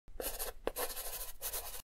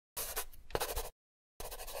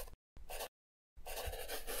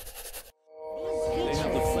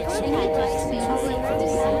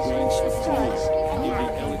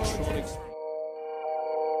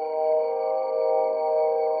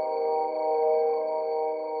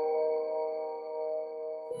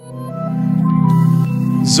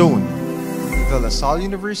Zone, the Salle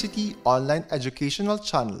University online educational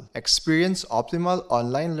channel. Experience optimal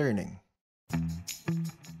online learning.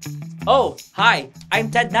 Oh, hi, I'm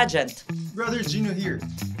Ted Nudgent. Brother Gino here.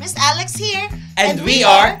 Miss Alex here. And we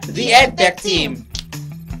are the EdTech team.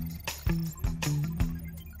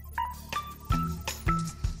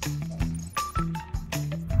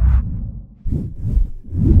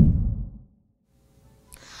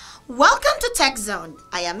 Welcome to TechZONed.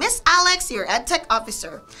 I am Miss Alex, your EdTech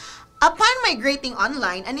officer. Upon migrating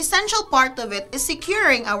online, an essential part of it is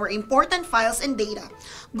securing our important files and data.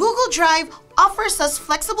 Google Drive offers us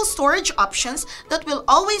flexible storage options that will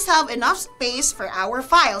always have enough space for our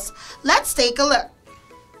files. Let's take a look.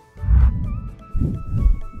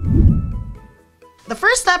 The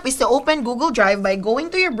first step is to open Google Drive by going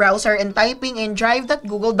to your browser and typing in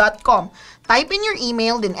drive.google.com. Type in your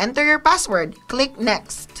email, then enter your password. Click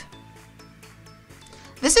Next.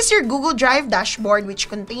 This is your Google Drive dashboard, which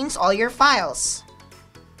contains all your files.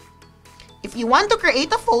 If you want to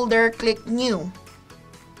create a folder, click New.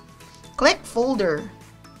 Click Folder.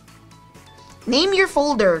 Name your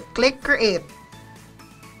folder. Click Create.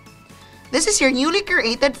 This is your newly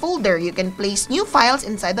created folder. You can place new files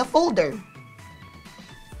inside the folder.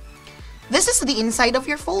 This is the inside of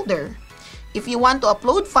your folder. If you want to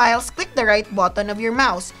upload files, click the right button of your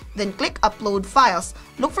mouse, then click Upload Files.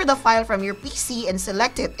 Look for the file from your PC and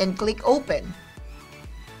select it and click Open.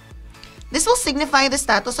 This will signify the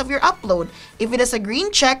status of your upload. If it is a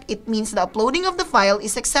green check, it means the uploading of the file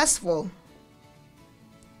is successful.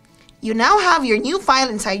 You now have your new file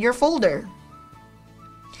inside your folder.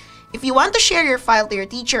 If you want to share your file to your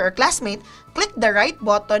teacher or classmate, click the right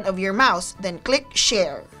button of your mouse, then click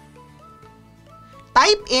Share.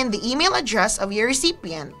 Type in the email address of your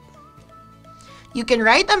recipient. You can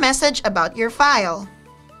write a message about your file.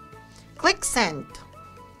 Click Send.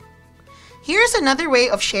 Here's another way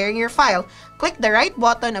of sharing your file. Click the right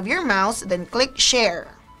button of your mouse, then click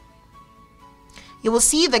Share. You will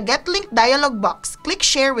see the Get Link dialog box. Click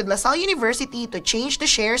Share with Salle University to change the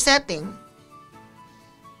share setting.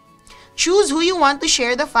 Choose who you want to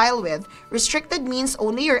share the file with. Restricted means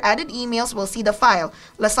only your added emails will see the file.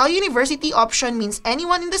 Salle University option means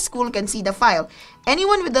anyone in the school can see the file.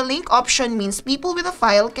 Anyone with the link option means people with a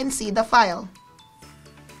file can see the file.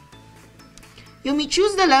 You may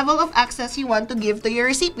choose the level of access you want to give to your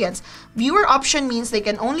recipients. Viewer option means they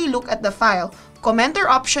can only look at the file. Commenter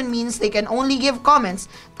option means they can only give comments.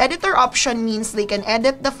 Editor option means they can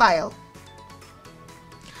edit the file.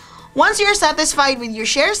 Once you're satisfied with your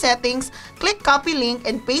share settings, click Copy Link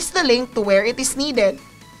and paste the link to where it is needed.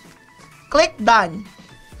 Click Done.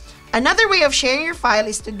 Another way of sharing your file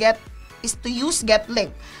is to use Get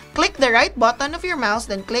Link. Click the right button of your mouse,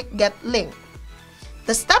 then click Get Link.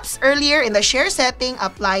 The steps earlier in the share setting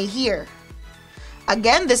apply here.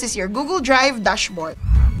 Again, this is your Google Drive dashboard.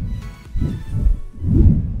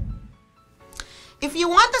 If you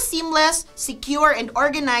want a seamless, secure, and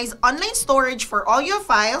organized online storage for all your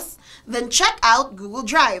files, then check out Google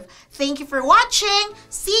Drive. Thank you for watching.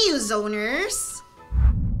 See you, Zoners!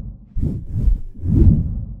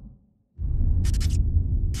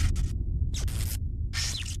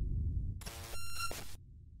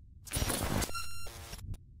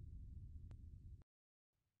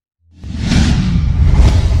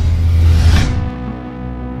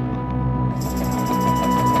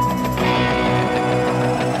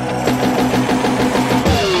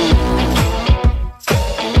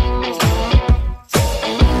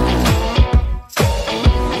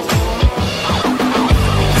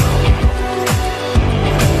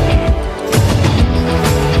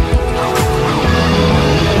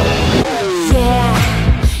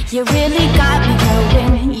 You really got me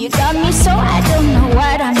going. You got me so I don't know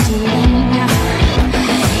what I'm doing.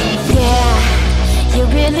 Yeah, you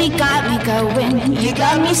really got me going. You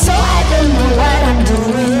got me so I don't know what I'm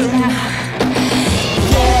doing.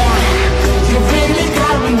 Yeah, you really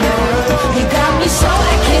got me going. You got me so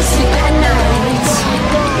I can't sleep at night.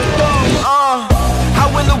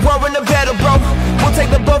 I win the war in the battle, bro. We'll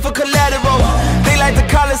take the boat for collateral. They like to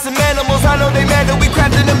call us some animals. I know they mad that we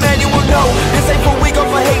crafted a manual, no.